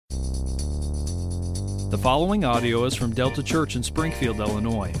The following audio is from Delta Church in Springfield,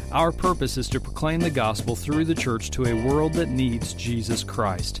 Illinois. Our purpose is to proclaim the gospel through the church to a world that needs Jesus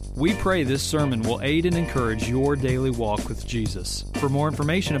Christ. We pray this sermon will aid and encourage your daily walk with Jesus. For more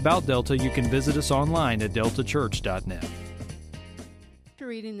information about Delta, you can visit us online at deltachurch.net. The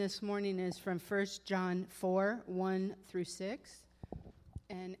reading this morning is from 1 John 4, 1 through 6.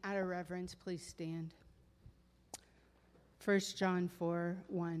 And out of reverence, please stand. 1 John 4,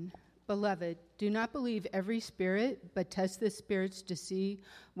 1. Beloved, do not believe every spirit, but test the spirits to see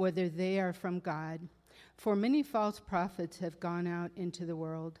whether they are from God. For many false prophets have gone out into the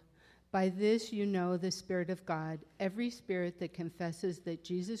world. By this you know the Spirit of God. Every spirit that confesses that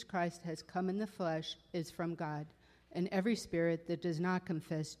Jesus Christ has come in the flesh is from God, and every spirit that does not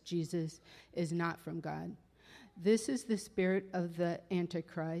confess Jesus is not from God. This is the spirit of the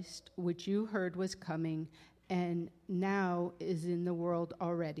Antichrist, which you heard was coming, and now is in the world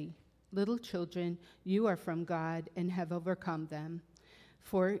already. Little children, you are from God and have overcome them.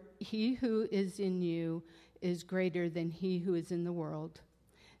 For he who is in you is greater than he who is in the world.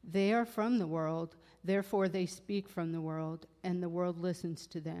 They are from the world, therefore they speak from the world, and the world listens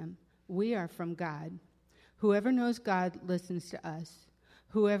to them. We are from God. Whoever knows God listens to us.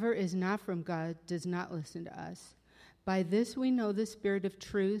 Whoever is not from God does not listen to us. By this we know the spirit of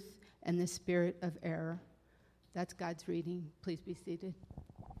truth and the spirit of error. That's God's reading. Please be seated.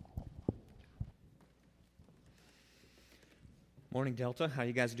 Morning, Delta. How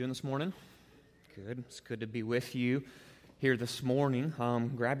you guys doing this morning? Good. It's good to be with you here this morning.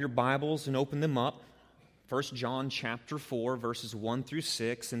 Grab your Bibles and open them up. 1 John chapter 4, verses 1 through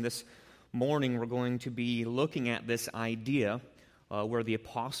 6. And this morning we're going to be looking at this idea where the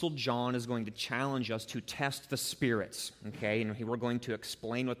Apostle John is going to challenge us to test the spirits. Okay, and we're going to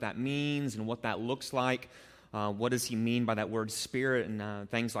explain what that means and what that looks like. What does he mean by that word spirit and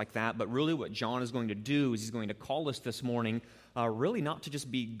things like that? But really what John is going to do is he's going to call us this morning really not to just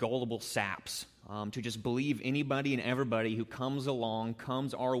be gullible saps, to just believe anybody and everybody who comes along,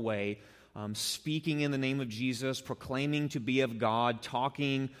 comes our way, speaking in the name of Jesus, proclaiming to be of God,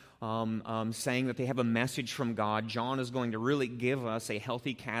 talking, saying that they have a message from God. John is going to really give us a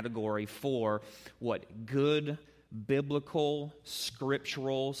healthy category for what good biblical,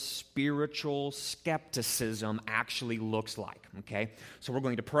 scriptural, spiritual skepticism actually looks like, okay? So we're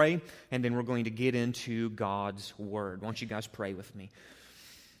going to pray, and then we're going to get into God's Word. Why don't you guys pray with me?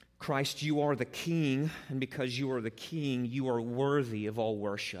 Christ, you are the King, and because you are the King, you are worthy of all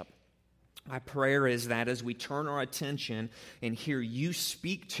worship. My prayer is that as we turn our attention and hear you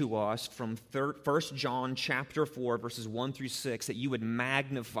speak to us from 1 John chapter 4, verses 1 through 6, that you would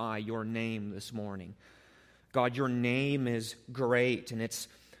magnify your name this morning. God, your name is great, and it's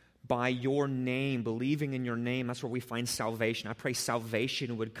by your name, believing in your name, that's where we find salvation. I pray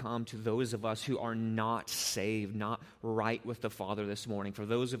salvation would come to those of us who are not saved, not right with the Father this morning. For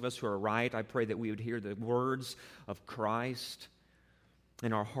those of us who are right, I pray that we would hear the words of Christ,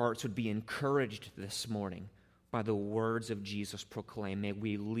 and our hearts would be encouraged this morning by the words of Jesus proclaimed. May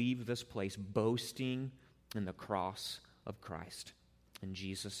we leave this place boasting in the cross of Christ. In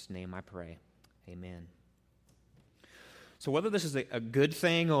Jesus' name I pray. Amen. So whether this is a good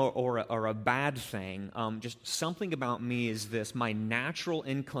thing or a bad thing, just something about me is this. My natural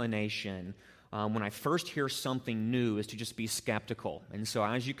inclination when I first hear something new is to just be skeptical. And so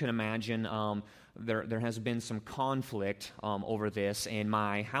as you can imagine, there has been some conflict over this in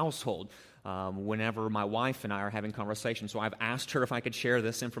my household. Whenever my wife and I are having conversations. So I've asked her if I could share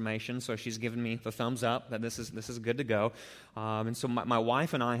this information, so she's given me the thumbs up that this is good to go. And so my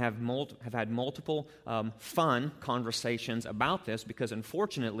wife and I have had multiple fun conversations about this because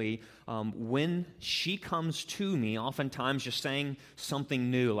unfortunately, when she comes to me, oftentimes just saying something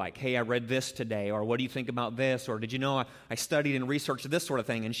new like, hey, I read this today, or what do you think about this, or did you know I studied and researched this sort of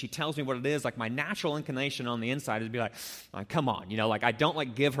thing, and she tells me what it is, like my natural inclination on the inside is to be like, come on, like I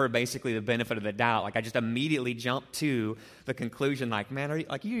don't give her basically the benefit of the doubt. Like I just immediately jump to the conclusion like, man,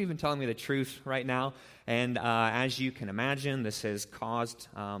 are you even telling me the truth right now? And as you can imagine, this has caused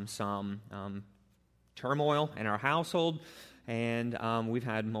some turmoil in our household, and we've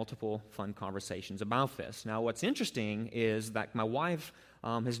had multiple fun conversations about this. Now, what's interesting is that my wife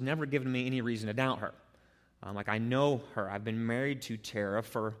has never given me any reason to doubt her. I know her. I've been married to Tara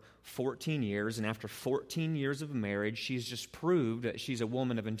for 14 years, and after 14 years of marriage, she's just proved that she's a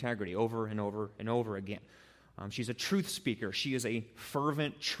woman of integrity over and over and over again. She's a truth speaker. She is a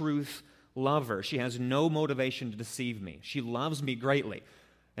fervent truth lover. She has no motivation to deceive me. She loves me greatly.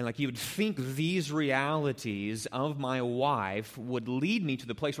 And you would think these realities of my wife would lead me to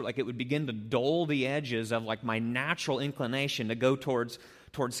the place where it would begin to dull the edges of my natural inclination to go towards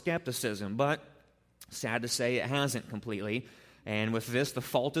skepticism. But Sad to say, it hasn't completely. And with this, the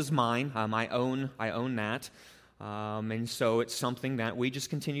fault is mine. I own that. And so it's something that we just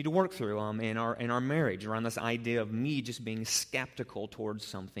continue to work through in our marriage, around this idea of me just being skeptical towards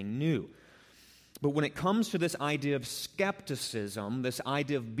something new. But when it comes to this idea of skepticism, this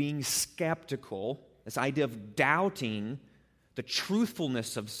idea of being skeptical, this idea of doubting the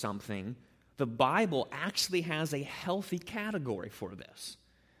truthfulness of something, the Bible actually has a healthy category for this.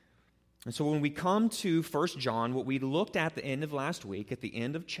 And so when we come to 1 John, what we looked at the end of last week, at the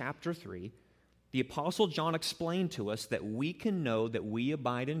end of chapter 3, the Apostle John explained to us that we can know that we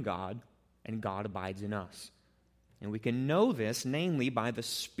abide in God and God abides in us. And we can know this, namely, by the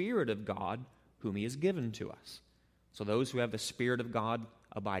Spirit of God whom He has given to us. So those who have the Spirit of God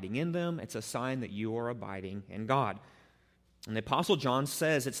abiding in them, it's a sign that you are abiding in God. And the Apostle John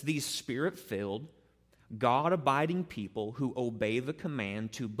says it's these Spirit-filled, God-abiding people who obey the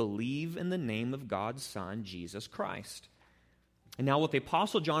command to believe in the name of God's Son, Jesus Christ. And now what the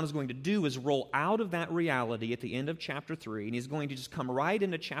Apostle John is going to do is roll out of that reality at the end of chapter 3, and he's going to just come right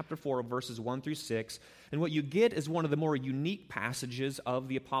into chapter 4, verses 1 through 6. And what you get is one of the more unique passages of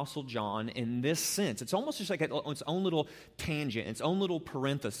the Apostle John in this sense. It's almost just like its own little tangent, its own little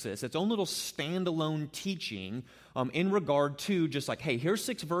parenthesis, its own little standalone teaching in regard to just like, hey, here's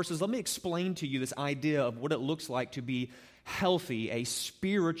 6 verses. Let me explain to you this idea of what it looks like to be healthy, a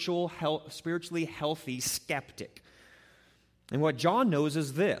spiritually healthy skeptic. And what John knows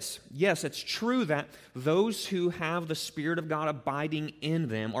is this. Yes, it's true that those who have the Spirit of God abiding in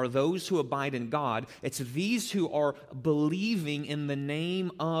them are those who abide in God. It's these who are believing in the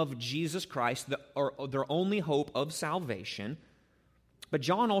name of Jesus Christ that are their only hope of salvation. But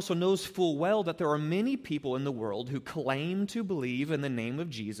John also knows full well that there are many people in the world who claim to believe in the name of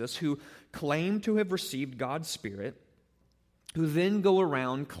Jesus, who claim to have received God's Spirit, who then go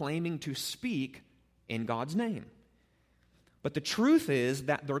around claiming to speak in God's name. But the truth is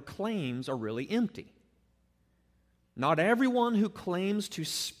that their claims are really empty. Not everyone who claims to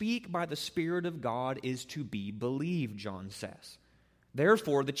speak by the Spirit of God is to be believed, John says.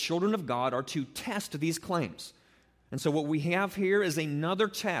 Therefore, the children of God are to test these claims. And so what we have here is another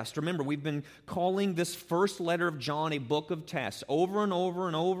test. Remember, we've been calling this first letter of John a book of tests. Over and over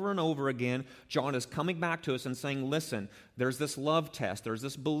and over and over again, John is coming back to us and saying, listen, there's this love test, there's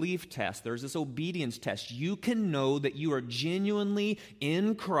this belief test, there's this obedience test. You can know that you are genuinely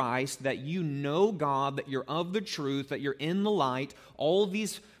in Christ, that you know God, that you're of the truth, that you're in the light. All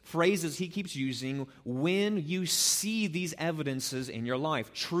these phrases he keeps using when you see these evidences in your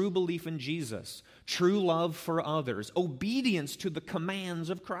life. True belief in Jesus, true love for others, obedience to the commands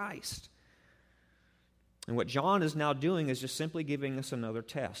of Christ. And what John is now doing is just simply giving us another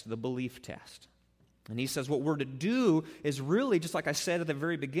test, the belief test. And he says what we're to do is really, just like I said at the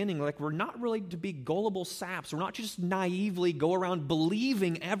very beginning, like we're not really to be gullible saps. We're not just naively go around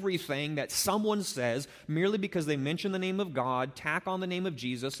believing everything that someone says merely because they mention the name of God, tack on the name of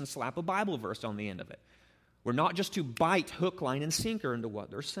Jesus, and slap a Bible verse on the end of it. We're not just to bite hook, line, and sinker into what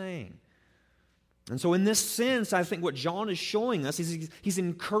they're saying. And so in this sense, I think what John is showing us is he's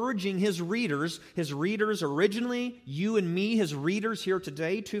encouraging his readers originally, you and me, his readers here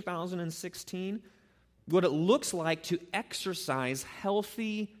today, 2016, what it looks like to exercise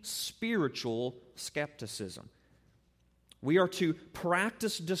healthy spiritual skepticism. We are to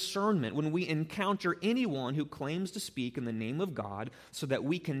practice discernment when we encounter anyone who claims to speak in the name of God so that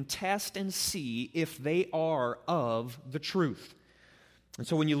we can test and see if they are of the truth. And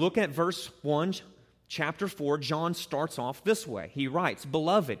so when you look at verse 1, chapter 4, John starts off this way. He writes,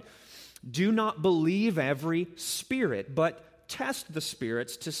 "Beloved, do not believe every spirit, but test the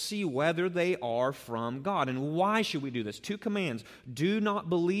spirits to see whether they are from God." And why should we do this? 2 commands. Do not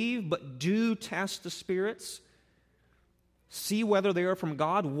believe, but do test the spirits. See whether they are from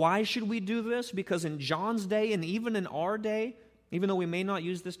God. Why should we do this? Because in John's day and even in our day, even though we may not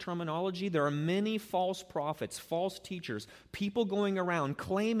use this terminology, there are many false prophets, false teachers, people going around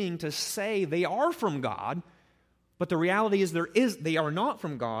claiming to say they are from God, but the reality is they are not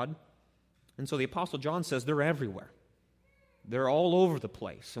from God. And so the Apostle John says they're everywhere. They're all over the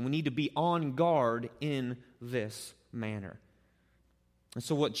place, and we need to be on guard in this manner. And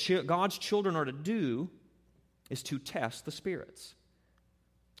so what God's children are to do is to test the spirits.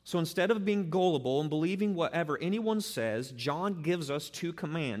 So instead of being gullible and believing whatever anyone says, John gives us 2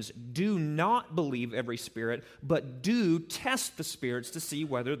 commands. Do not believe every spirit, but do test the spirits to see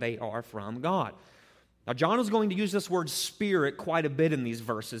whether they are from God. Now, John is going to use this word Spirit quite a bit in these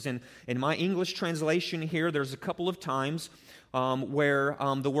verses. And in my English translation here, there's a couple of times where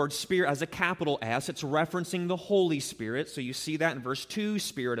the word Spirit has a capital S. It's referencing the Holy Spirit. So you see that in verse 2,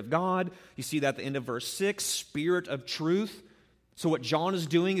 Spirit of God. You see that at the end of verse 6, Spirit of truth. So what John is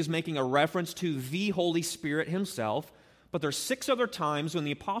doing is making a reference to the Holy Spirit himself. But there's 6 other times when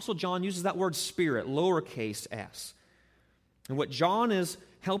the Apostle John uses that word Spirit, lowercase s. And what John is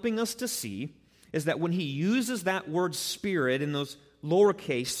helping us to see is that when he uses that word Spirit in those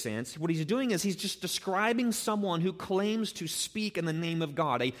lowercase sense, what he's doing is he's just describing someone who claims to speak in the name of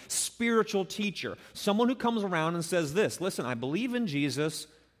God, a spiritual teacher, someone who comes around and says this, listen, I believe in Jesus,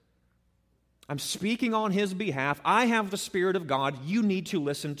 I'm speaking on his behalf, I have the Spirit of God, you need to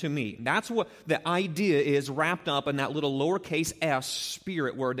listen to me. That's what the idea is wrapped up in that little lowercase s,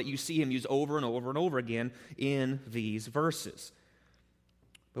 Spirit word that you see him use over and over and over again in these verses.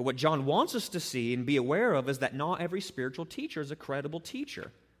 But what John wants us to see and be aware of is that not every spiritual teacher is a credible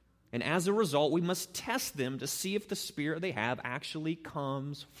teacher. And as a result, we must test them to see if the spirit they have actually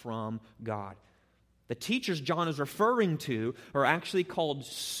comes from God. The teachers John is referring to are actually called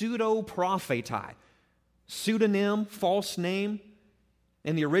pseudo-propheti. Pseudonym, false name.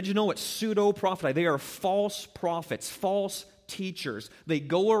 In the original, it's pseudo-propheti. They are false prophets, false teachers. They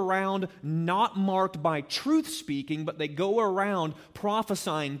go around not marked by truth speaking, but they go around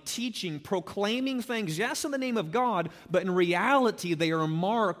prophesying, teaching, proclaiming things, yes, in the name of God, but in reality, they are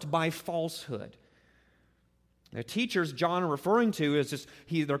marked by falsehood. The teachers John is referring to is just,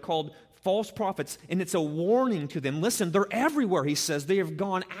 they're called false prophets, and it's a warning to them. Listen, they're everywhere, he says. They have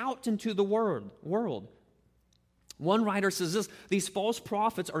gone out into the world. One writer says this, these false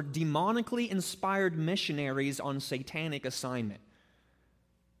prophets are demonically inspired missionaries on satanic assignment.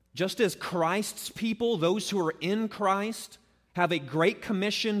 Just as Christ's people, those who are in Christ, have a great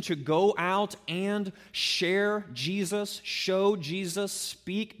commission to go out and share Jesus, show Jesus,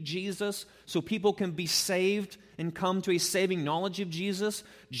 speak Jesus, so people can be saved and come to a saving knowledge of Jesus,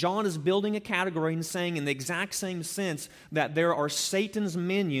 John is building a category and saying in the exact same sense that there are Satan's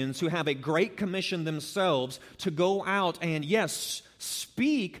minions who have a great commission themselves to go out and, yes,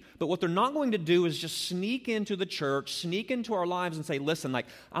 speak, but what they're not going to do is just sneak into the church, sneak into our lives and say, listen, like,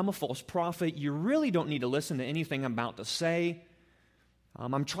 I'm a false prophet. You really don't need to listen to anything I'm about to say.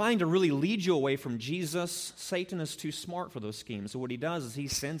 I'm trying to really lead you away from Jesus. Satan is too smart for those schemes. So what he does is he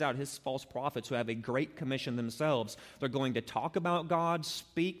sends out his false prophets who have a great commission themselves. They're going to talk about God,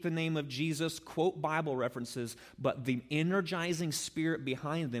 speak the name of Jesus, quote Bible references, but the energizing spirit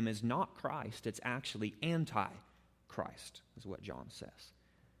behind them is not Christ. It's actually anti-Christ, is what John says.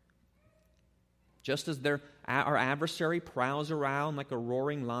 Just as our adversary prowls around like a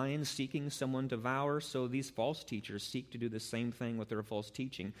roaring lion seeking someone to devour, so these false teachers seek to do the same thing with their false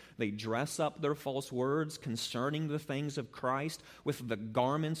teaching. They dress up their false words concerning the things of Christ with the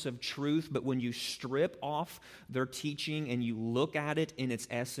garments of truth, but when you strip off their teaching and you look at it in its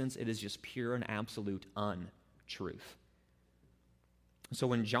essence, it is just pure and absolute untruth. So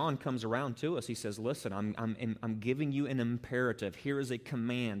when John comes around to us, he says, listen, I'm giving you an imperative. Here is a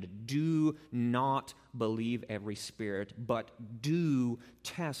command. Do not believe every spirit, but do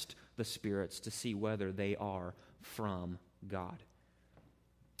test the spirits to see whether they are from God.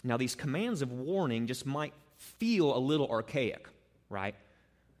 Now, these commands of warning just might feel a little archaic, right?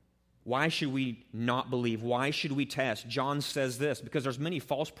 Why should we not believe? Why should we test? John says this, because there's many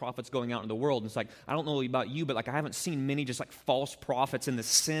false prophets going out in the world. And it's like, I don't know about you, but like I haven't seen many just like false prophets in the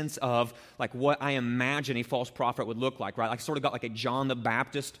sense of like what I imagine a false prophet would look like, right? Like sort of got like a John the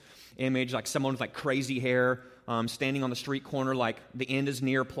Baptist image, like someone with like crazy hair, standing on the street corner, like the end is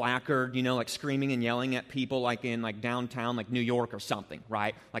near placard, you know, like screaming and yelling at people like in like downtown, like New York or something,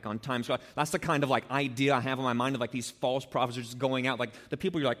 right? Like on Times Square. That's the kind of like idea I have in my mind of like these false prophets are just going out. Like the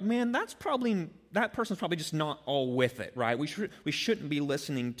people you're like, man, that person's probably just not all with it, right? We shouldn't be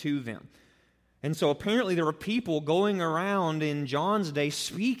listening to them. And so apparently there were people going around in John's day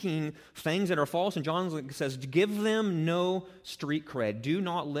speaking things that are false, and John says, give them no street cred. Do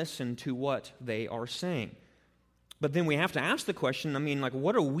not listen to what they are saying. But then we have to ask the question, I mean, like,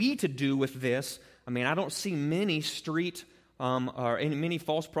 what are we to do with this? I mean, I don't see many many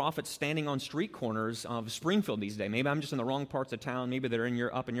false prophets standing on street corners of Springfield these days. Maybe I'm just in the wrong parts of town. Maybe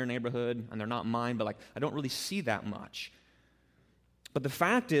they're up in your neighborhood, and they're not mine, but like, I don't really see that much. But the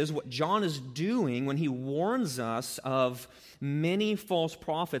fact is, what John is doing when he warns us of many false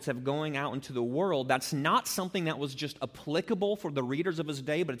prophets have going out into the world, that's not something that was just applicable for the readers of his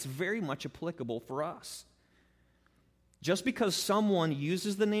day, but it's very much applicable for us. Just because someone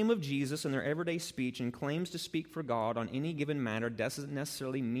uses the name of Jesus in their everyday speech and claims to speak for God on any given matter doesn't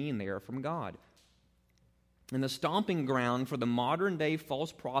necessarily mean they are from God. And the stomping ground for the modern-day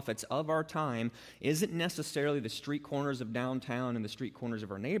false prophets of our time isn't necessarily the street corners of downtown and the street corners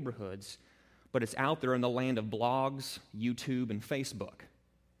of our neighborhoods, but it's out there in the land of blogs, YouTube, and Facebook.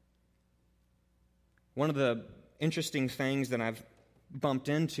 One of the interesting things that I've bumped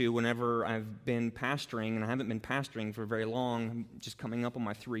into whenever I've been pastoring, and I haven't been pastoring for very long, I'm just coming up on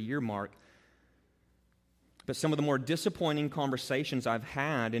my 3-year mark, but some of the more disappointing conversations I've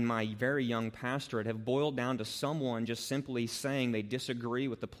had in my very young pastorate have boiled down to someone just simply saying they disagree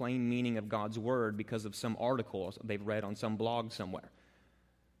with the plain meaning of God's Word because of some article they've read on some blog somewhere.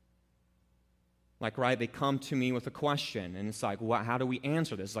 Like, right, they come to me with a question, and it's like, well, how do we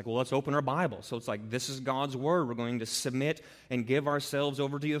answer this? It's like, well, let's open our Bible. So it's like, this is God's Word. We're going to submit and give ourselves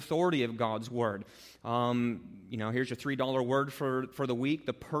over to the authority of God's Word. Here's your $3 word for the week,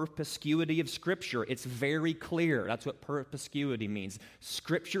 the perspicuity of Scripture. It's very clear. That's what perspicuity means.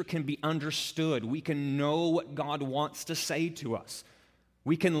 Scripture can be understood. We can know what God wants to say to us.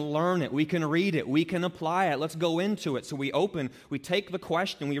 We can learn it, we can read it, we can apply it. Let's go into it. So we take the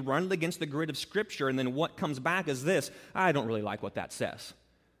question, we run it against the grid of Scripture, and then what comes back is this: I don't really like what that says.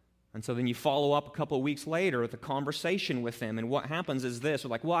 And so then you follow up a couple of weeks later with a conversation with them, and what happens is this: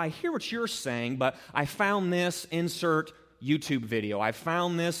 we're like, well, I hear what you're saying, but I found this, insert YouTube video, I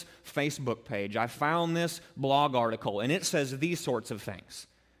found this Facebook page, I found this blog article, and it says these sorts of things.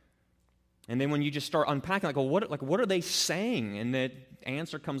 And then when you just start unpacking, what are they saying? And the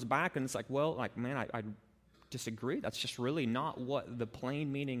answer comes back, and it's like, man, I disagree. That's just really not what the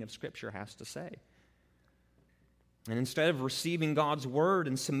plain meaning of Scripture has to say. And instead of receiving God's Word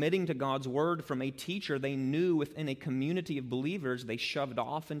and submitting to God's Word from a teacher they knew within a community of believers, they shoved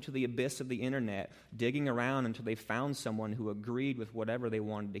off into the abyss of the internet, digging around until they found someone who agreed with whatever they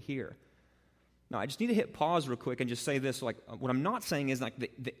wanted to hear. Now, I just need to hit pause real quick and just say this. What I'm not saying is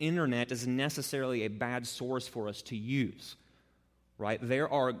the internet is necessarily a bad source for us to use, right?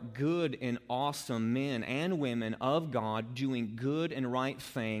 There are good and awesome men and women of God doing good and right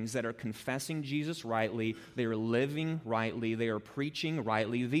things that are confessing Jesus rightly, they are living rightly, they are preaching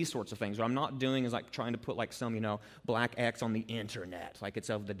rightly, these sorts of things. What I'm not doing is trying to put some, black X on the internet, like it's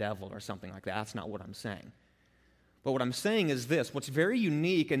of the devil or something like that. That's not what I'm saying. But what I'm saying is this: what's very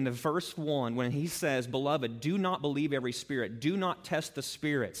unique in the verse 1 when he says, "Beloved, do not believe every spirit, do not test the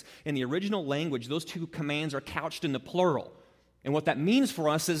spirits." In the original language, those two commands are couched in the plural. And what that means for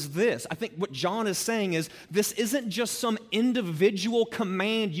us is this. I think what John is saying is this isn't just some individual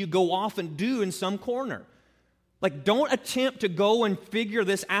command you go off and do in some corner. Don't attempt to go and figure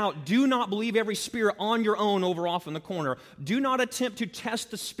this out. Do not believe every spirit on your own over off in the corner. Do not attempt to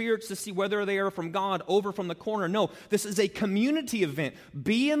test the spirits to see whether they are from God over from the corner. No, this is a community event.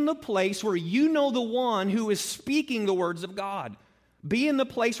 Be in the place where you know the one who is speaking the words of God. Be in the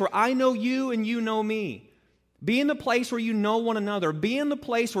place where I know you and you know me. Be in the place where you know one another. Be in the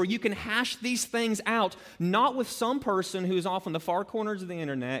place where you can hash these things out, not with some person who's off in the far corners of the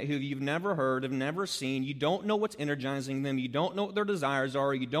internet, who you've never heard, have never seen. You don't know what's energizing them. You don't know what their desires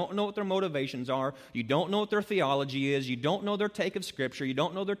are. You don't know what their motivations are. You don't know what their theology is. You don't know their take of Scripture. You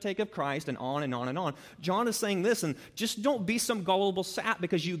don't know their take of Christ, and on and on and on. John is saying this, and just don't be some gullible sap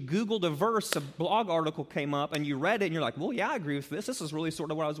because you Googled a verse, a blog article came up, and you read it, and you're like, well, yeah, I agree with this. This is really sort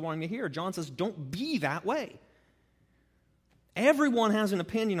of what I was wanting to hear. John says, don't be that way. Everyone has an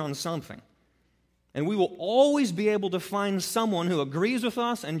opinion on something, and we will always be able to find someone who agrees with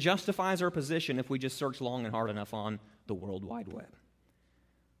us and justifies our position if we just search long and hard enough on the World Wide Web.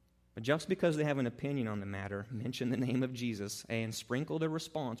 But just because they have an opinion on the matter, mention the name of Jesus, and sprinkle their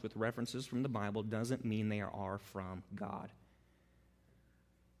response with references from the Bible doesn't mean they are from God.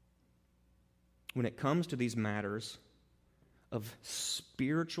 When it comes to these matters of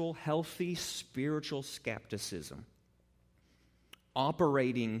healthy spiritual skepticism,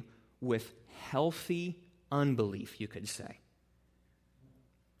 operating with healthy unbelief, you could say.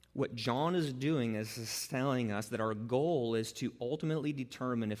 What John is doing is telling us that our goal is to ultimately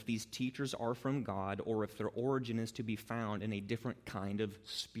determine if these teachers are from God or if their origin is to be found in a different kind of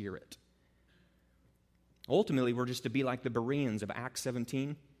spirit. Ultimately, we're just to be like the Bereans of Acts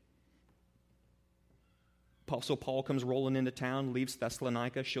 17. Apostle Paul comes rolling into town, leaves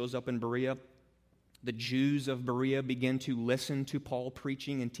Thessalonica, shows up in Berea. The Jews of Berea begin to listen to Paul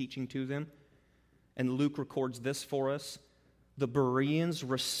preaching and teaching to them. And Luke records this for us. The Bereans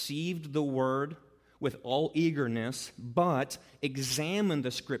received the word with all eagerness, but examined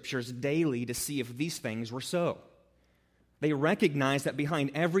the Scriptures daily to see if these things were so. They recognized that behind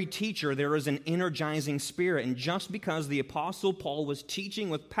every teacher there is an energizing spirit, and just because the Apostle Paul was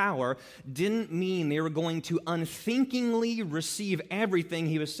teaching with power didn't mean they were going to unthinkingly receive everything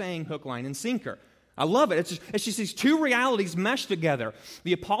he was saying hook, line, and sinker. I love it. It's just these two realities meshed together.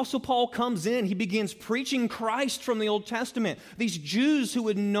 The Apostle Paul comes in. He begins preaching Christ from the Old Testament. These Jews who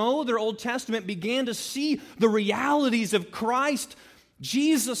would know their Old Testament began to see the realities of Christ,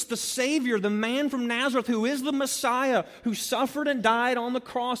 Jesus, the Savior, the man from Nazareth who is the Messiah, who suffered and died on the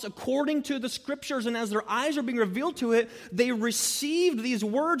cross according to the Scriptures. And as their eyes are being revealed to it, they received these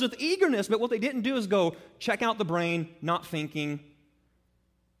words with eagerness. But what they didn't do is go, check out the brain, not thinking.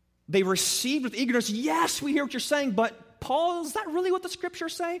 They received with eagerness, yes, we hear what you're saying, but Paul, is that really what the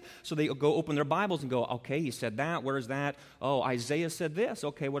Scriptures say? So they go open their Bibles and go, okay, he said that, where is that? Oh, Isaiah said this,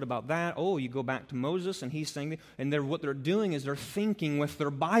 okay, what about that? Oh, you go back to Moses and he's saying that. And what they're doing is they're thinking with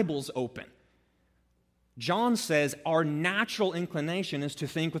their Bibles open. John says our natural inclination is to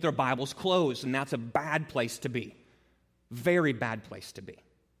think with our Bibles closed, and that's a bad place to be. Very bad place to be.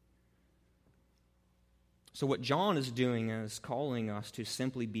 So what John is doing is calling us to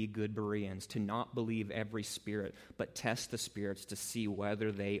simply be good Bereans, to not believe every spirit, but test the spirits to see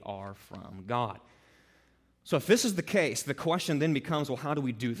whether they are from God. So if this is the case, the question then becomes, well, how do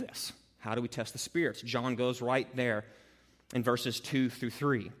we do this? How do we test the spirits? John goes right there in verses 2 through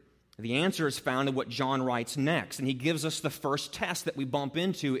 3. The answer is found in what John writes next, and he gives us the first test that we bump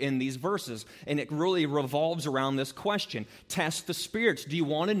into in these verses, and it really revolves around this question. Test the spirits. Do you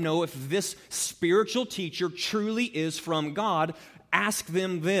want to know if this spiritual teacher truly is from God? Ask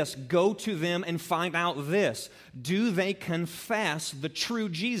them this. Go to them and find out this. Do they confess the true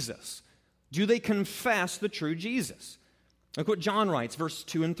Jesus? Do they confess the true Jesus? Look what John writes, verses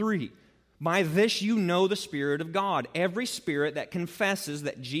 2 and 3. By this you know the Spirit of God. Every spirit that confesses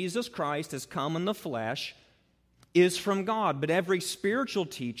that Jesus Christ has come in the flesh is from God. But every spiritual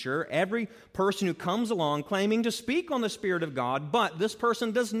teacher, every person who comes along claiming to speak on the Spirit of God, but this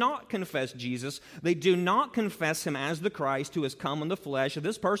person does not confess Jesus, they do not confess him as the Christ who has come in the flesh,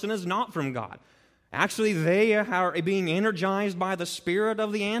 this person is not from God. Actually, they are being energized by the spirit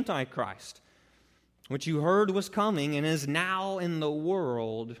of the Antichrist, which you heard was coming and is now in the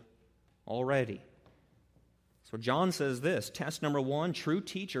world already. So John says this, test number 1, true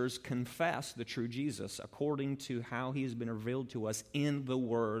teachers confess the true Jesus according to how he has been revealed to us in the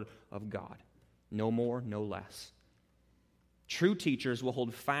Word of God. No more, no less. True teachers will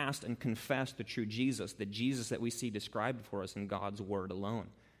hold fast and confess the true Jesus, the Jesus that we see described for us in God's Word alone.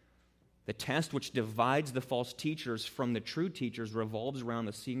 The test which divides the false teachers from the true teachers revolves around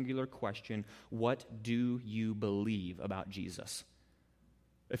the singular question, what do you believe about Jesus?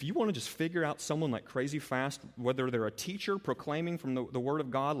 If you want to just figure out someone like crazy fast, whether they're a teacher proclaiming from the Word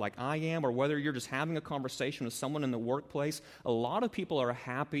of God like I am, or whether you're just having a conversation with someone in the workplace, a lot of people are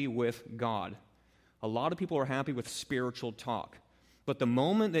happy with God. A lot of people are happy with spiritual talk. But the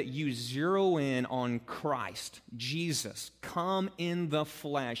moment that you zero in on Christ, Jesus, come in the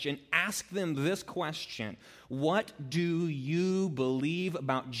flesh, and ask them this question, what do you believe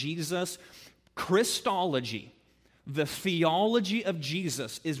about Jesus? Christology, the theology of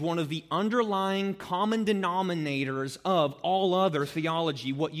Jesus, is one of the underlying common denominators of all other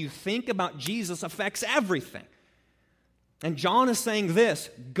theology. What you think about Jesus affects everything. And John is saying this,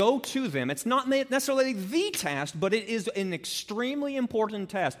 go to them. It's not necessarily the test, but it is an extremely important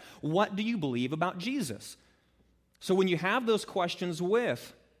test. What do you believe about Jesus? So when you have those questions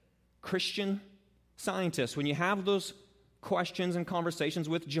with Christian scientists, when you have those questions and conversations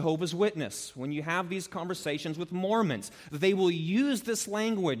with Jehovah's Witnesses, when you have these conversations with Mormons, they will use this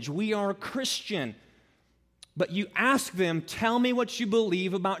language, we are Christian. But you ask them, tell me what you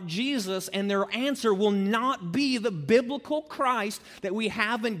believe about Jesus, and their answer will not be the biblical Christ that we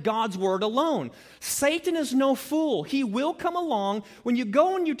have in God's Word alone. Satan is no fool. He will come along. When you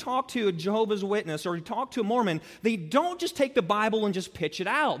go and you talk to a Jehovah's Witness or you talk to a Mormon, they don't just take the Bible and just pitch it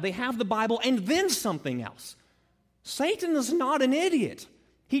out. They have the Bible and then something else. Satan is not an idiot.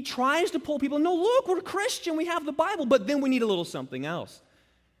 He tries to pull people, no, look, we're Christian, we have the Bible, but then we need a little something else.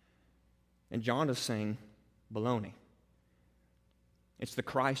 And John is saying, baloney. It's the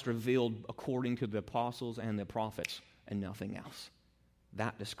Christ revealed according to the apostles and the prophets and nothing else.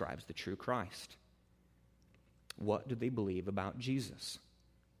 That describes the true Christ. What do they believe about Jesus?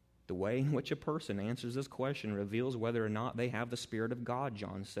 The way in which a person answers this question reveals whether or not they have the Spirit of God,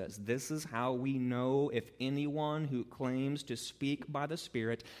 John says. This is how we know if anyone who claims to speak by the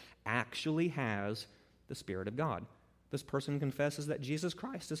Spirit actually has the Spirit of God. This person confesses that Jesus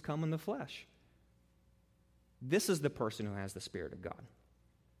Christ has come in the flesh. This is the person who has the Spirit of God.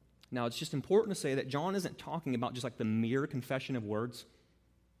 Now, it's just important to say that John isn't talking about just like the mere confession of words,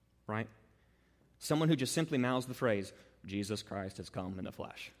 right? Someone who just simply mouths the phrase, Jesus Christ has come in the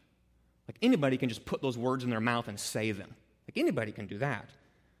flesh. Like anybody can just put those words in their mouth and say them. Like anybody can do that.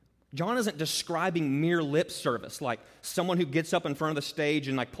 John isn't describing mere lip service, like someone who gets up in front of the stage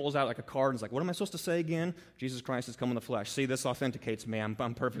and like pulls out like a card and is like, what am I supposed to say again? Jesus Christ has come in the flesh. See, this authenticates me. I'm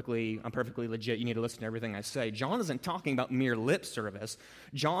perfectly legit. You need to listen to everything I say. John isn't talking about mere lip service.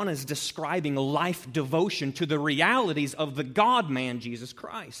 John is describing life devotion to the realities of the God-man, Jesus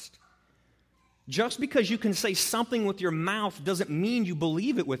Christ. Just because you can say something with your mouth doesn't mean you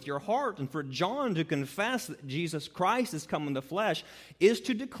believe it with your heart. And for John to confess that Jesus Christ has come in the flesh is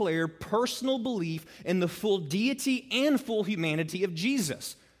to declare personal belief in the full deity and full humanity of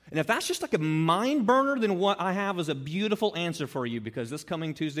Jesus. And if that's just like a mind burner, then what I have is a beautiful answer for you, because this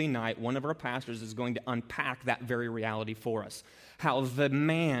coming Tuesday night, one of our pastors is going to unpack that very reality for us. How the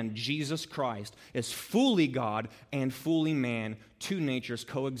man, Jesus Christ, is fully God and fully man, two natures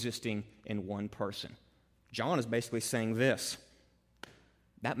coexisting in one person. John is basically saying this: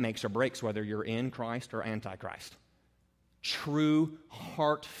 that makes or breaks whether you're in Christ or anti-Christ. True,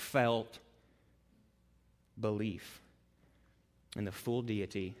 heartfelt belief in the full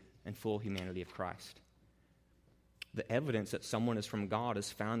deity and full humanity of Christ. The evidence that someone is from God is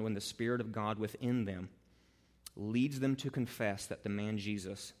found when the Spirit of God within them leads them to confess that the man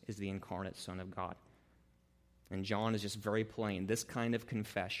Jesus is the incarnate Son of God. And John is just very plain. This kind of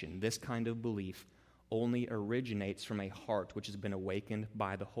confession, this kind of belief only originates from a heart which has been awakened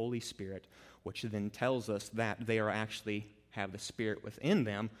by the Holy Spirit, which then tells us that they are actually have the Spirit within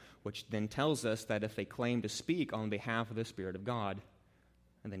them, which then tells us that if they claim to speak on behalf of the Spirit of God,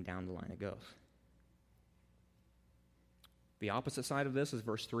 and then down the line it goes. The opposite side of this is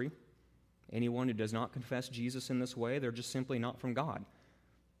verse 3. Anyone who does not confess Jesus in this way, they're just simply not from God.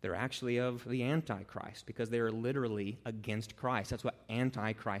 They're actually of the Antichrist, because they are literally against Christ. That's what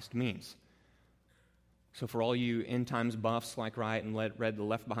Antichrist means. So for all you end times buffs, like, right, and read the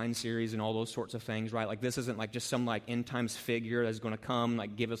Left Behind series and all those sorts of things, right, like this isn't like just some like end times figure that's going to come,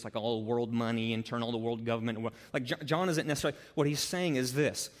 like give us like all world money and turn all the world government. Like John isn't necessarily, what he's saying is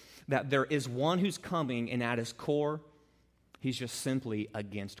this, that there is one who's coming, and at his core, he's just simply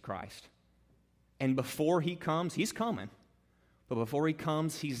against Christ. And before he comes, he's coming. But before he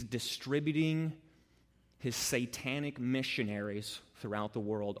comes, he's distributing his satanic missionaries throughout the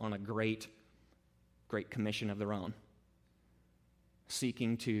world on a great commission of their own,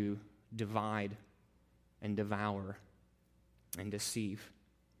 seeking to divide and devour and deceive.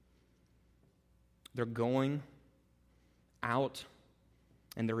 They're going out,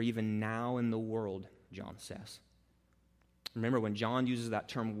 and they're even now in the world, John says. Remember, when John uses that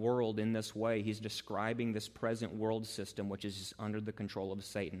term world in this way, he's describing this present world system which is under the control of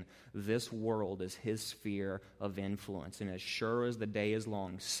Satan. This world is his sphere of influence. And as sure as the day is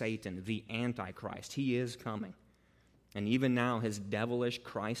long, Satan, the Antichrist, he is coming. And even now, his devilish,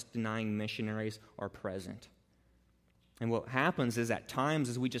 Christ-denying missionaries are present. And what happens is at times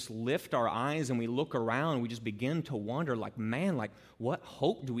as we just lift our eyes and we look around, we just begin to wonder, like, man, like, what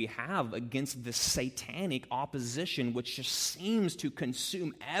hope do we have against this satanic opposition which just seems to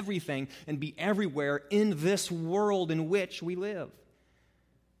consume everything and be everywhere in this world in which we live?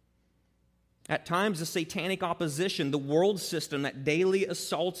 At times, the satanic opposition, the world system that daily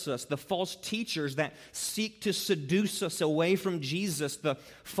assaults us, the false teachers that seek to seduce us away from Jesus, the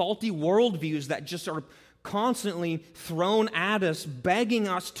faulty worldviews that just are constantly thrown at us, begging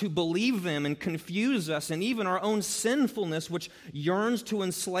us to believe them and confuse us, and even our own sinfulness, which yearns to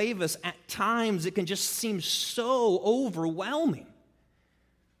enslave us. At times, it can just seem so overwhelming.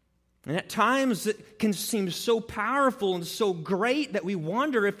 And at times, it can seem so powerful and so great that we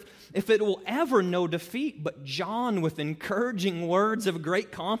wonder if it will ever know defeat. But John, with encouraging words of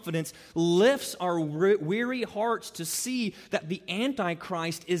great confidence, lifts our weary hearts to see that the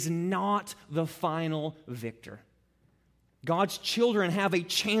Antichrist is not the final victor. God's children have a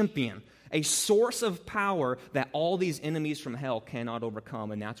champion, a source of power that all these enemies from hell cannot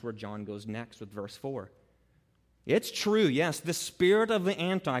overcome. And that's where John goes next with verse 4. It's true, yes, the spirit of the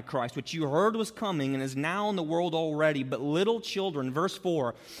Antichrist, which you heard was coming and is now in the world already, but little children, verse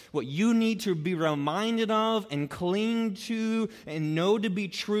 4, what you need to be reminded of and cling to and know to be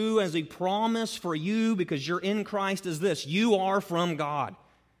true as a promise for you because you're in Christ is this: you are from God.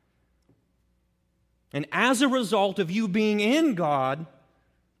 And as a result of you being in God,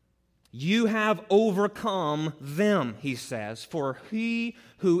 you have overcome them, he says, for he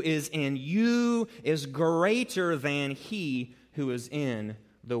who is in you is greater than he who is in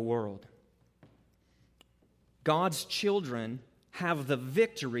the world. God's children have the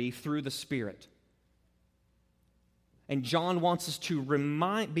victory through the Spirit. And John wants us to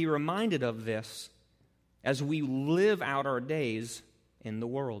be reminded of this as we live out our days in the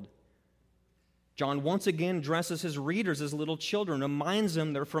world. John once again addresses his readers as little children, reminds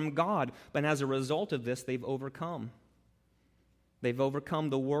them they're from God, but as a result of this, they've overcome. They've overcome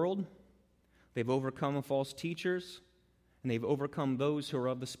the world, they've overcome false teachers, and they've overcome those who are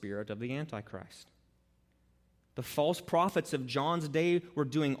of the spirit of the Antichrist. The false prophets of John's day were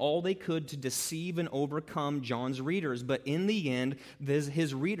doing all they could to deceive and overcome John's readers, but in the end,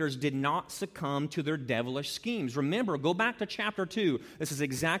 his readers did not succumb to their devilish schemes. Remember, go back to chapter 2. This is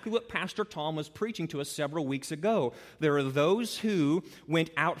exactly what Pastor Tom was preaching to us several weeks ago. There are those who went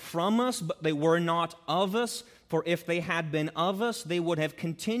out from us, but they were not of us. For if they had been of us, they would have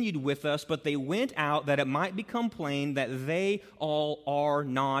continued with us, but they went out that it might become plain that they all are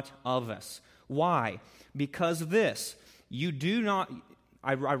not of us. Why? Because this, you do not,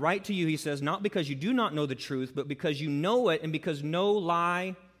 I write to you, he says, not because you do not know the truth, but because you know it, and because no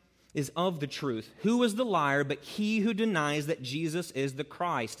lie is of the truth. Who is the liar but he who denies that Jesus is the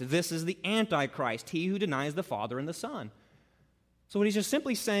Christ? This is the Antichrist, he who denies the Father and the Son. So what he's just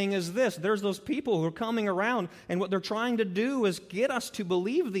simply saying is this: there's those people who are coming around, and what they're trying to do is get us to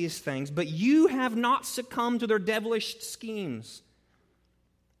believe these things, but you have not succumbed to their devilish schemes.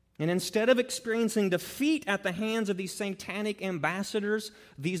 And instead of experiencing defeat at the hands of these satanic ambassadors,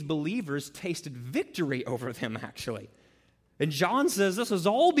 these believers tasted victory over them, actually. And John says this is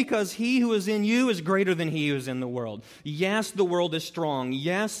all because he who is in you is greater than he who is in the world. Yes, the world is strong.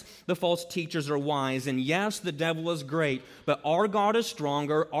 Yes, the false teachers are wise. And yes, the devil is great. But our God is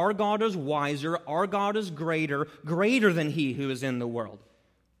stronger. Our God is wiser. Our God is greater than he who is in the world.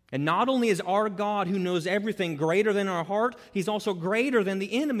 And not only is our God, who knows everything, greater than our heart, he's also greater than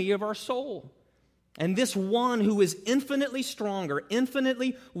the enemy of our soul. And this one who is infinitely stronger,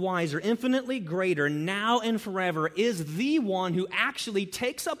 infinitely wiser, infinitely greater, now and forever, is the one who actually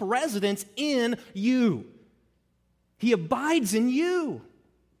takes up residence in you. He abides in you.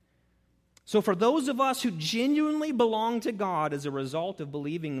 So for those of us who genuinely belong to God as a result of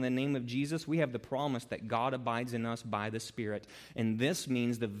believing in the name of Jesus, we have the promise that God abides in us by the Spirit. And this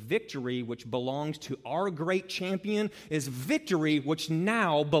means the victory which belongs to our great champion is victory which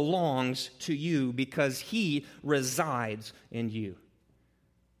now belongs to you because he resides in you.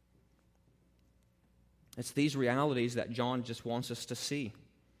 It's these realities that John just wants us to see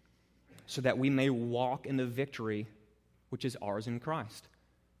so that we may walk in the victory which is ours in Christ.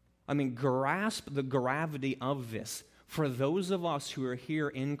 I mean, grasp the gravity of this. For those of us who are here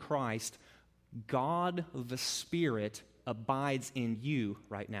in Christ, God the Spirit abides in you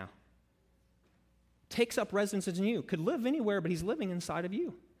right now. Takes up residence in you. Could live anywhere, but he's living inside of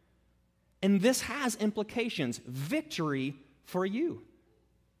you. And this has implications. Victory for you.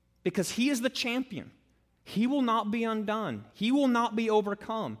 Because he is the champion. He will not be undone. He will not be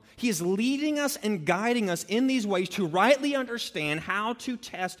overcome. He is leading us and guiding us in these ways to rightly understand how to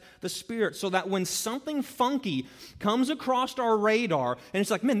test the Spirit so that when something funky comes across our radar, and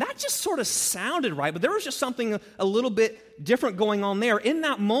it's like, man, that just sort of sounded right, but there was just something a little bit different going on there. In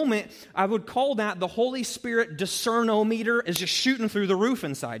that moment, I would call that the Holy Spirit discernometer is just shooting through the roof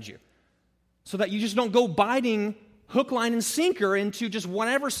inside you so that you just don't go biting hook, line, and sinker into just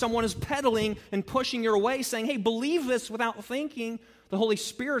whatever someone is peddling and pushing your way, saying, hey, believe this without thinking. The Holy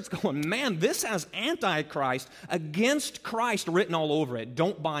Spirit's going, man, this has Antichrist against Christ written all over it.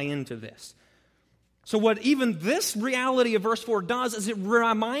 Don't buy into this. So what even this reality of verse 4 does is it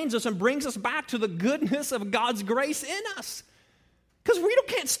reminds us and brings us back to the goodness of God's grace in us. Because we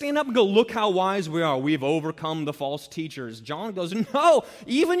can't stand up and go, look how wise we are. We've overcome the false teachers. John goes, no,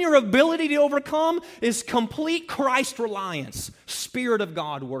 even your ability to overcome is complete Christ reliance, Spirit of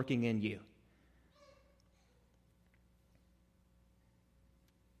God working in you.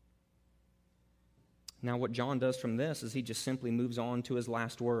 Now what John does from this is he just simply moves on to his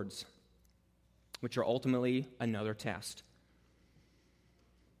last words, which are ultimately another test.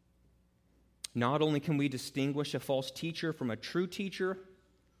 Not only can we distinguish a false teacher from a true teacher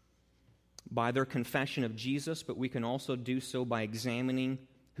by their confession of Jesus, but we can also do so by examining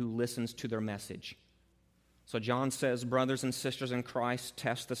who listens to their message. So John says, brothers and sisters in Christ,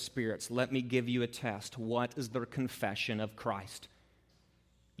 test the spirits. Let me give you a test. What is their confession of Christ?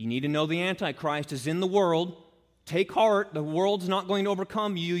 You need to know the Antichrist is in the world. Take heart, the world's not going to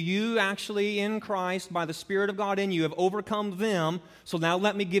overcome you. You actually, in Christ, by the Spirit of God in you, have overcome them. So now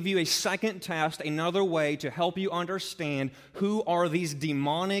let me give you a second test, another way to help you understand who are these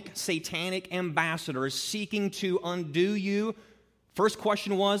demonic, satanic ambassadors seeking to undo you. First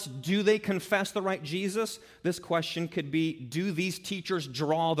question was, do they confess the right Jesus? This question could be, do these teachers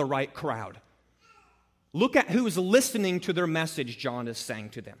draw the right crowd? Look at who is listening to their message, John is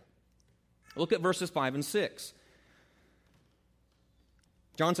saying to them. Look at verses 5 and 6.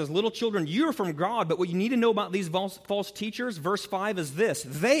 John says, little children, you are from God, but what you need to know about these false teachers, verse 5 is this: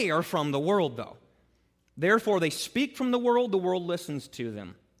 they are from the world, though. Therefore, they speak from the world listens to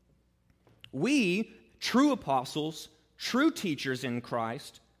them. We, true apostles, true teachers in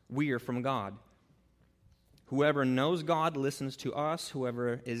Christ, we are from God. Whoever knows God listens to us.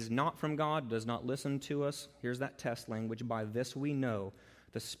 Whoever is not from God does not listen to us. Here's that test language. By this we know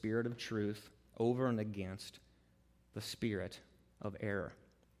the spirit of truth over and against the spirit of error.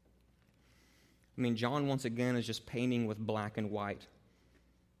 I mean, John, once again, is just painting with black and white.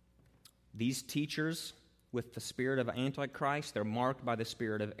 These teachers with the spirit of Antichrist, they're marked by the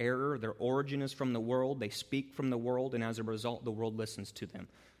spirit of error. Their origin is from the world. They speak from the world, and as a result, the world listens to them.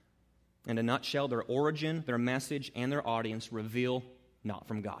 In a nutshell, their origin, their message, and their audience reveal not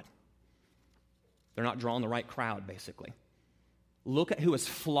from God. They're not drawing the right crowd, basically. Look at who is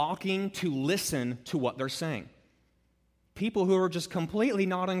flocking to listen to what they're saying. People who are just completely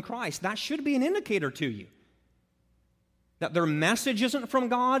not in Christ. That should be an indicator to you that their message isn't from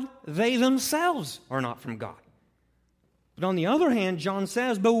God, they themselves are not from God. But on the other hand, John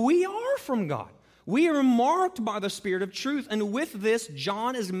says, but we are from God. We are marked by the Spirit of truth, and with this,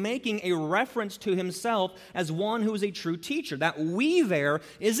 John is making a reference to himself as one who is a true teacher. That we there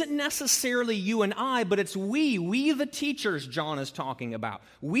isn't necessarily you and I, but it's we the teachers John is talking about.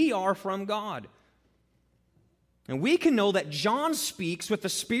 We are from God. And we can know that John speaks with the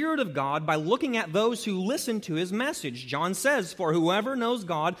Spirit of God by looking at those who listen to his message. John says, for whoever knows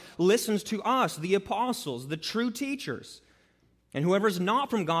God listens to us, the apostles, the true teachers. And whoever is not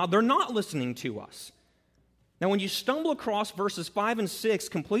from God, they're not listening to us. Now, when you stumble across verses 5 and 6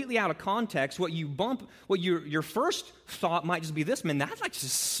 completely out of context, your first thought might just be this: man, that like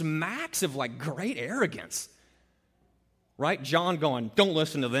just smacks of like great arrogance. Right? John going, don't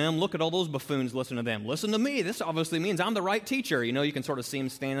listen to them. Look at all those buffoons, listen to them. Listen to me. This obviously means I'm the right teacher. You know, you can sort of see him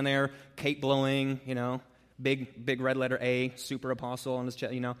standing there, cape blowing, you know, big red letter A, super apostle on his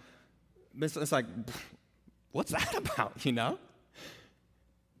chest, you know. It's like, what's that about, you know?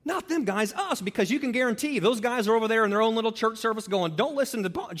 Not them guys, us, because you can guarantee those guys are over there in their own little church service going, don't listen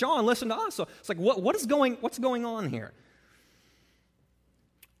to John, listen to us. So it's like, what's going on here?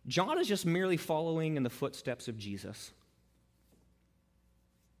 John is just merely following in the footsteps of Jesus.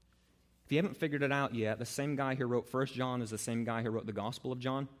 If you haven't figured it out yet, the same guy who wrote 1 John is the same guy who wrote the Gospel of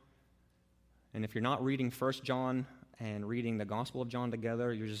John. And if you're not reading 1 John and reading the Gospel of John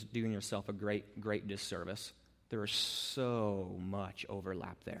together, you're just doing yourself a great disservice. There is so much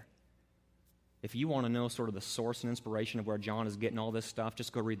overlap there. If you want to know sort of the source and inspiration of where John is getting all this stuff,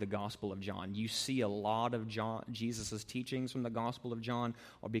 just go read the Gospel of John. You see a lot of Jesus' teachings from the Gospel of John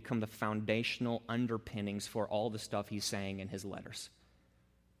will become the foundational underpinnings for all the stuff he's saying in his letters.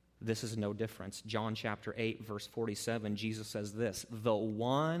 This is no difference. John chapter 8, verse 47, Jesus says this: the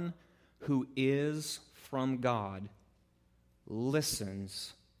one who is from God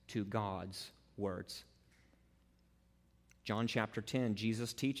listens to God's words. John chapter 10,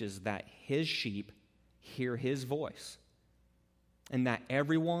 Jesus teaches that his sheep hear his voice, and that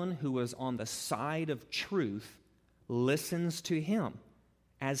everyone who is on the side of truth listens to him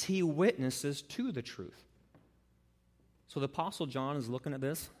as he witnesses to the truth. So the Apostle John is looking at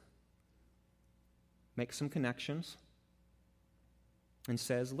this, makes some connections, and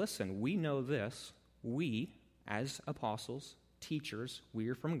says, listen, we know this. We, as apostles, teachers, we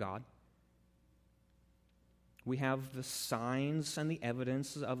are from God. We have the signs and the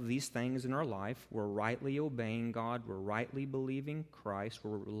evidence of these things in our life. We're rightly obeying God. We're rightly believing Christ.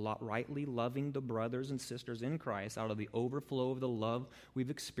 We're rightly loving the brothers and sisters in Christ out of the overflow of the love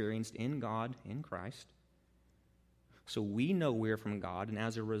we've experienced in God, in Christ. So we know we're from God, and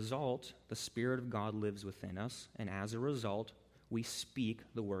as a result, the Spirit of God lives within us, and as a result, we speak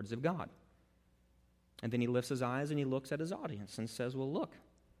the words of God. And then he lifts his eyes and he looks at his audience and says, well, look,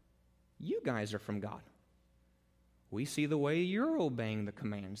 you guys are from God. We see the way you're obeying the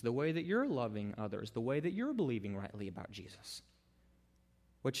commands, the way that you're loving others, the way that you're believing rightly about Jesus,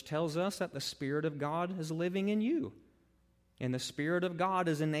 which tells us that the Spirit of God is living in you. And the Spirit of God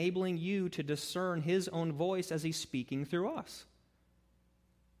is enabling you to discern his own voice as he's speaking through us.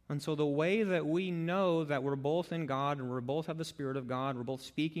 And so the way that we know that we're both in God and we both have the Spirit of God, we're both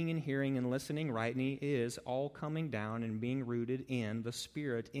speaking and hearing and listening rightly, is all coming down and being rooted in the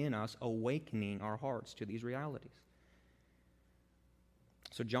Spirit in us, awakening our hearts to these realities.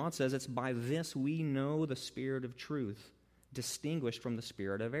 So John says it's by this we know the Spirit of truth, distinguished from the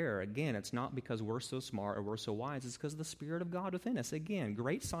spirit of error. Again, it's not because we're so smart or we're so wise. It's because of the Spirit of God within us. Again,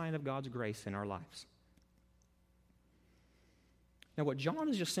 great sign of God's grace in our lives. Now, what John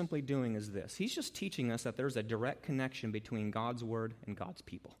is just simply doing is this. He's just teaching us that there's a direct connection between God's Word and God's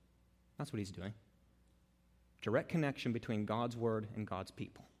people. That's what he's doing. Direct connection between God's Word and God's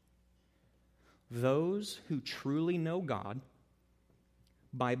people. Those who truly know God,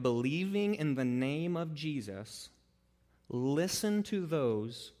 by believing in the name of Jesus, listen to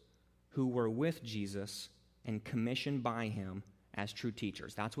those who were with Jesus and commissioned by him as true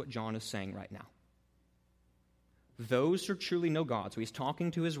teachers. That's what John is saying right now. Those who truly know God. So he's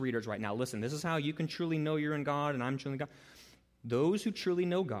talking to his readers right now. Listen, this is how you can truly know you're in God and I'm truly in God. Those who truly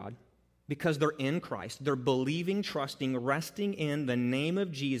know God, because they're in Christ, they're believing, trusting, resting in the name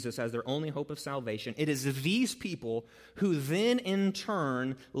of Jesus as their only hope of salvation. It is these people who then in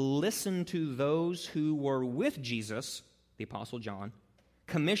turn listen to those who were with Jesus, the Apostle John,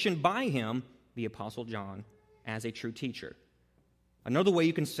 commissioned by him, the Apostle John, as a true teacher. Another way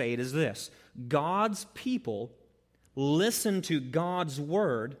you can say it is this: God's people listen to God's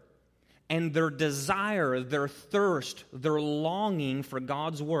word, and their desire, their thirst, their longing for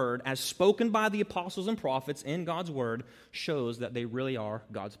God's word, as spoken by the apostles and prophets in God's word, shows that they really are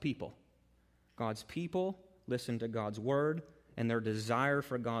God's people. God's people listen to God's word, and their desire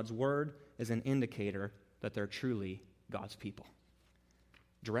for God's word is an indicator that they're truly God's people.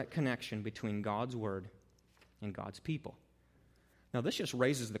 Direct connection between God's word and God's people. Now, this just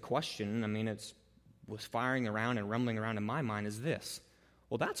raises the question, it was firing around and rumbling around in my mind, is this.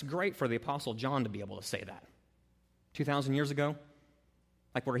 Well, that's great for the Apostle John to be able to say that. 2,000 years ago,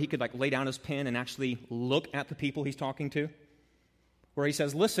 where he could lay down his pen and actually look at the people he's talking to. Where he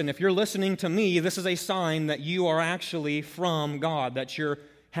says, listen, if you're listening to me, this is a sign that you are actually from God, that you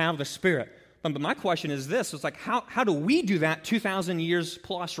have the Spirit. But my question is this, it's how do we do that 2,000 years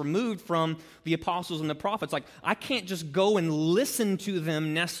plus removed from the apostles and the prophets? I can't just go and listen to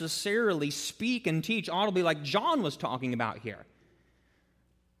them necessarily speak and teach audibly like John was talking about here.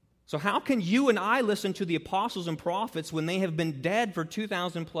 So how can you and I listen to the apostles and prophets when they have been dead for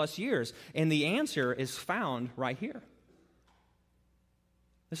 2,000 plus years? And the answer is found right here.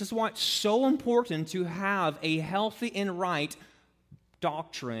 This is why it's so important to have a healthy and right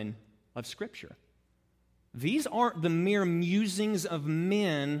doctrine of Scripture. These aren't the mere musings of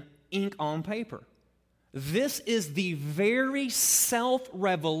men, ink on paper. This is the very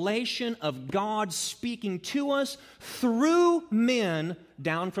self-revelation of God speaking to us through men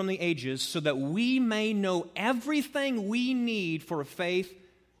down from the ages so that we may know everything we need for faith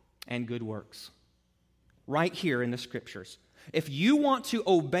and good works. Right here in the Scriptures. If you want to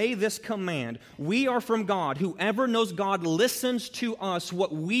obey this command, we are from God. Whoever knows God listens to us.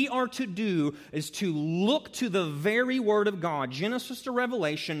 What we are to do is to look to the very Word of God, Genesis to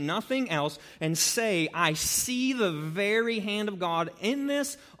Revelation, nothing else, and say, I see the very hand of God in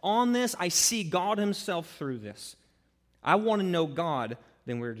this, on this. I see God Himself through this. I want to know God,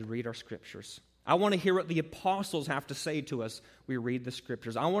 then we're to read our Scriptures. I want to hear what the apostles have to say to us. We read the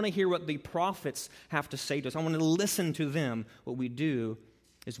Scriptures. I want to hear what the prophets have to say to us. I want to listen to them. What we do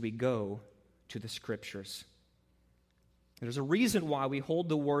is we go to the Scriptures. And there's a reason why we hold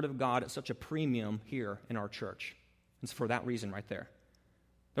the Word of God at such a premium here in our church. It's for that reason right there.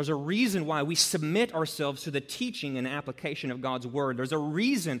 There's a reason why we submit ourselves to the teaching and application of God's Word. There's a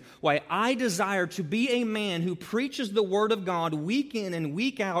reason why I desire to be a man who preaches the Word of God week in and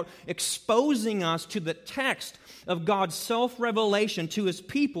week out, exposing us to the text of God's self-revelation to His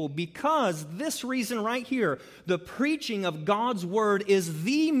people, because this reason right here, the preaching of God's Word is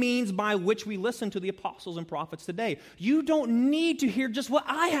the means by which we listen to the apostles and prophets today. You don't need to hear just what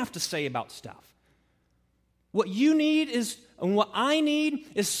I have to say about stuff. What you need is, and what I need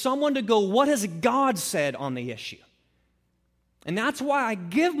is someone to go, what has God said on the issue? And that's why I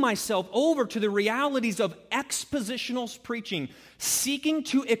give myself over to the realities of expositional preaching, seeking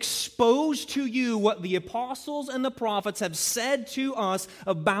to expose to you what the apostles and the prophets have said to us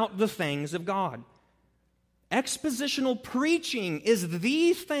about the things of God. Expositional preaching is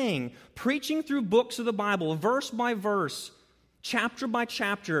the thing, preaching through books of the Bible, verse by verse, chapter by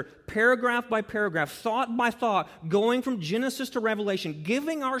chapter, paragraph by paragraph, thought by thought, going from Genesis to Revelation,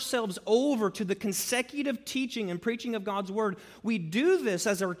 giving ourselves over to the consecutive teaching and preaching of God's Word. We do this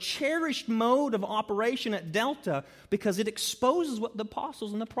as our cherished mode of operation at Delta because it exposes what the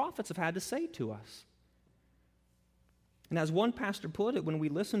apostles and the prophets have had to say to us. And as one pastor put it, when we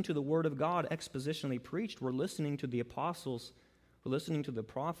listen to the Word of God expositionally preached, we're listening to the apostles, we're listening to the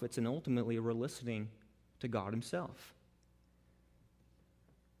prophets, and ultimately we're listening to God Himself.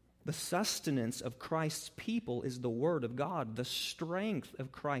 The sustenance of Christ's people is the Word of God. The strength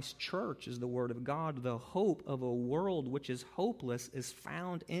of Christ's church is the Word of God. The hope of a world which is hopeless is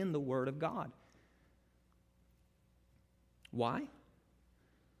found in the Word of God. Why?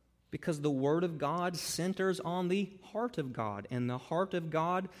 Because the Word of God centers on the heart of God, and the heart of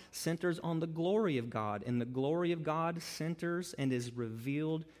God centers on the glory of God, and the glory of God centers and is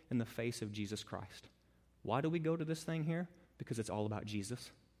revealed in the face of Jesus Christ. Why do we go to this thing here? Because it's all about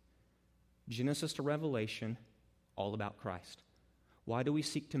Jesus. Genesis to Revelation, all about Christ. Why do we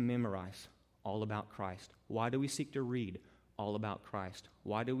seek to memorize? All about Christ. Why do we seek to read? All about Christ.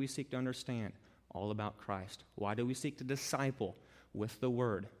 Why do we seek to understand? All about Christ. Why do we seek to disciple with the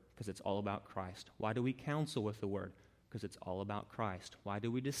Word? Because it's all about Christ. Why do we counsel with the Word? Because it's all about Christ. Why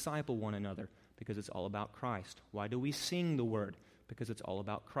do we disciple one another? Because it's all about Christ. Why do we sing the Word? Because it's all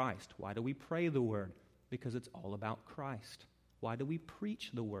about Christ. Why do we pray the Word? Because it's all about Christ. Why do we preach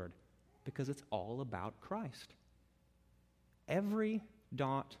the Word? Because it's all about Christ. Every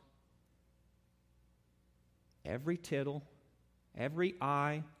dot, every tittle, every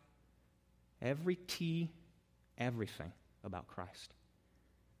I, every T, everything about Christ.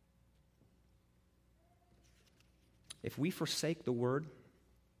 If we forsake the Word,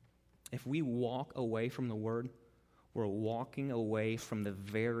 if we walk away from the Word, we're walking away from the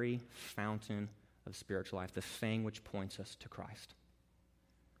very fountain of spiritual life, the thing which points us to Christ.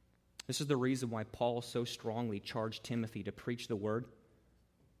 This is the reason why Paul so strongly charged Timothy to preach the Word.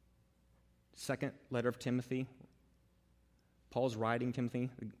 Second letter of Timothy, Paul's writing Timothy,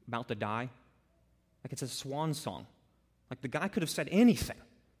 about to die. Like it's a swan song. Like the guy could have said anything.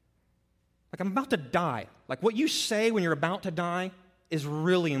 Like, I'm about to die. Like, what you say when you're about to die is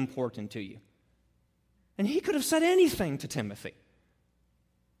really important to you. And he could have said anything to Timothy.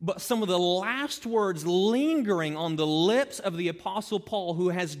 But some of the last words lingering on the lips of the Apostle Paul, who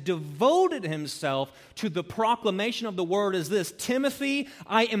has devoted himself to the proclamation of the Word, is this: Timothy,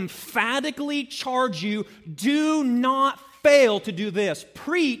 I emphatically charge you, do not fail to do this.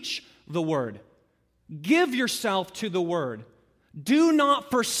 Preach the Word. Give yourself to the Word. Do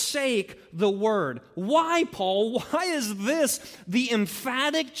not forsake the Word. Why, Paul? Why is this the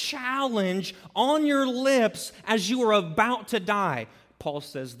emphatic challenge on your lips as you are about to die? Paul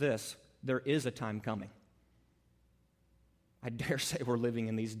says this: there is a time coming. I dare say we're living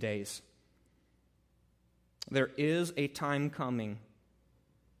in these days. There is a time coming,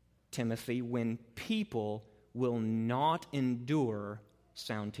 Timothy, when people will not endure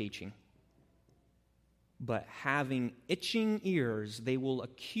sound teaching. But having itching ears, they will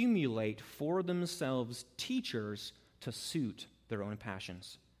accumulate for themselves teachers to suit their own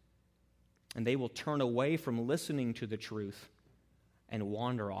passions. And they will turn away from listening to the truth and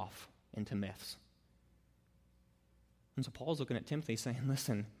wander off into myths. And so Paul's looking at Timothy saying,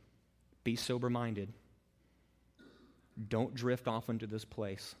 listen, be sober-minded. Don't drift off into this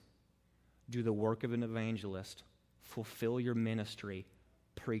place. Do the work of an evangelist. Fulfill your ministry.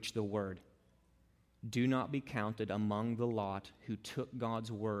 Preach the Word. Do not be counted among the lot who took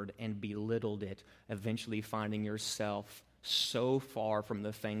God's Word and belittled it, eventually finding yourself so far from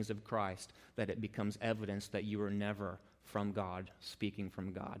the things of Christ that it becomes evidence that you were never from God, speaking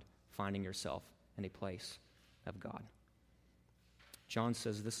from God, finding yourself in a place of God. John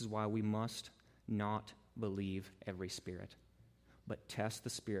says this is why we must not believe every spirit, but test the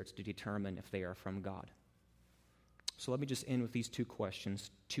spirits to determine if they are from God. So let me just end with these two questions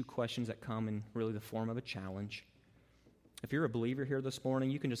that come in really the form of a challenge. If you're a believer here this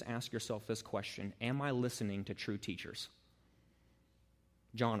morning, you can just ask yourself this question: am I listening to true teachers?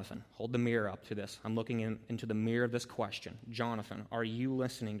 Jonathan, hold the mirror up to this. I'm looking into the mirror of this question. Jonathan, are you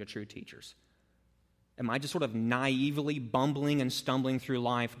listening to true teachers? Am I just sort of naively bumbling and stumbling through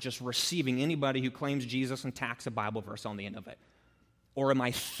life, just receiving anybody who claims Jesus and tacks a Bible verse on the end of it? Or am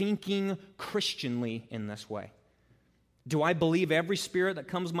I thinking Christianly in this way? Do I believe every spirit that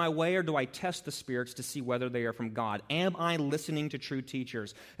comes my way, or do I test the spirits to see whether they are from God? Am I listening to true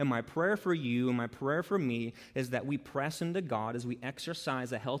teachers? And my prayer for you and my prayer for me is that we press into God as we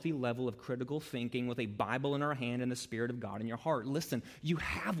exercise a healthy level of critical thinking with a Bible in our hand and the Spirit of God in your heart. Listen, you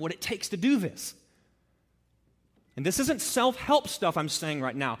have what it takes to do this. And this isn't self-help stuff I'm saying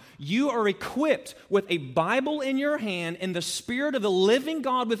right now. You are equipped with a Bible in your hand and the Spirit of the living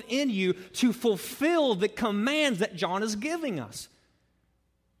God within you to fulfill the commands that John is giving us.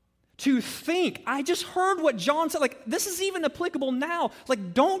 To think, I just heard what John said. Like, this is even applicable now.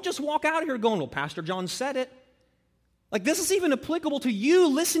 Like, don't just walk out of here going, well, Pastor John said it. Like, this is even applicable to you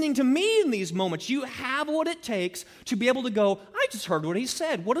listening to me in these moments. You have what it takes to be able to go, I just heard what he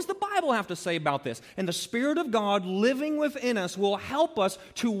said. What does the Bible have to say about this? And the Spirit of God living within us will help us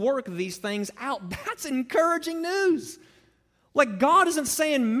to work these things out. That's encouraging news. Like, God isn't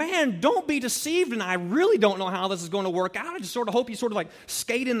saying, man, don't be deceived, and I really don't know how this is going to work out. I just sort of hope you sort of like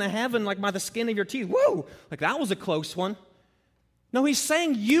skate into heaven like by the skin of your teeth. Whoa! Like, that was a close one. No, he's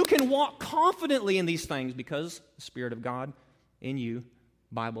saying you can walk confidently in these things because the Spirit of God in you,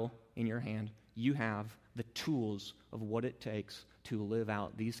 Bible in your hand, you have the tools of what it takes to live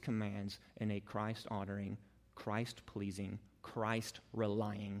out these commands in a Christ-honoring, Christ-pleasing,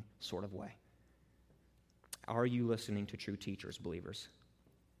 Christ-relying sort of way. Are you listening to true teachers, believers?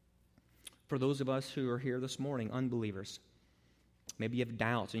 For those of us who are here this morning, unbelievers, maybe you have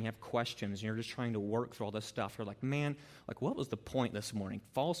doubts and you have questions and you're just trying to work through all this stuff. You're like, man, like what was the point this morning?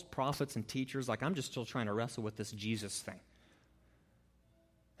 False prophets and teachers, like I'm just still trying to wrestle with this Jesus thing.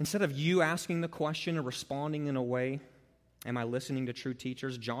 Instead of you asking the question and responding in a way, am I listening to true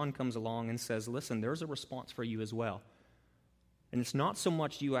teachers? John comes along and says, listen, there's a response for you as well. And it's not so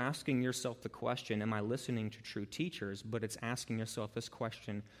much you asking yourself the question, am I listening to true teachers, but it's asking yourself this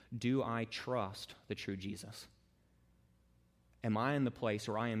question, do I trust the true Jesus? Am I in the place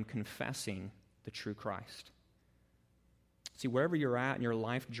where I am confessing the true Christ? See, wherever you're at in your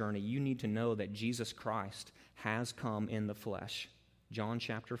life journey, you need to know that Jesus Christ has come in the flesh. John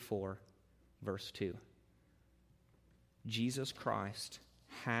chapter 4, verse 2. Jesus Christ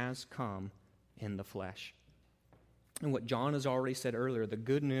has come in the flesh. And what John has already said earlier, the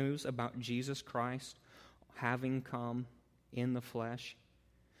good news about Jesus Christ having come in the flesh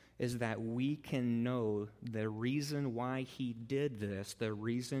is that we can know the reason why he did this, the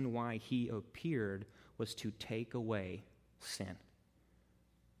reason why he appeared was to take away sin.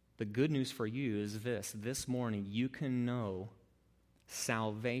 The good news for you is this morning you can know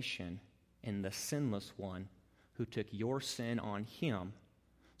salvation in the sinless one who took your sin on him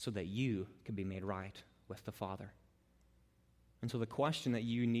so that you could be made right with the Father. And so the question that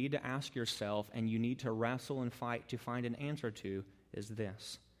you need to ask yourself and you need to wrestle and fight to find an answer to is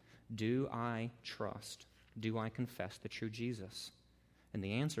this. Do I trust? Do I confess the true Jesus? And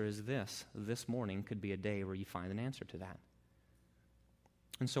the answer is this. This morning could be a day where you find an answer to that.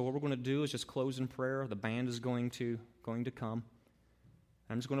 And so what we're going to do is just close in prayer. The band is going to come.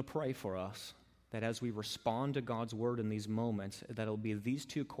 I'm just going to pray for us that as we respond to God's word in these moments, that it'll be these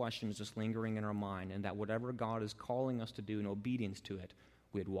two questions just lingering in our mind, and that whatever God is calling us to do in obedience to it,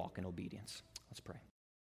 we'd walk in obedience. Let's pray.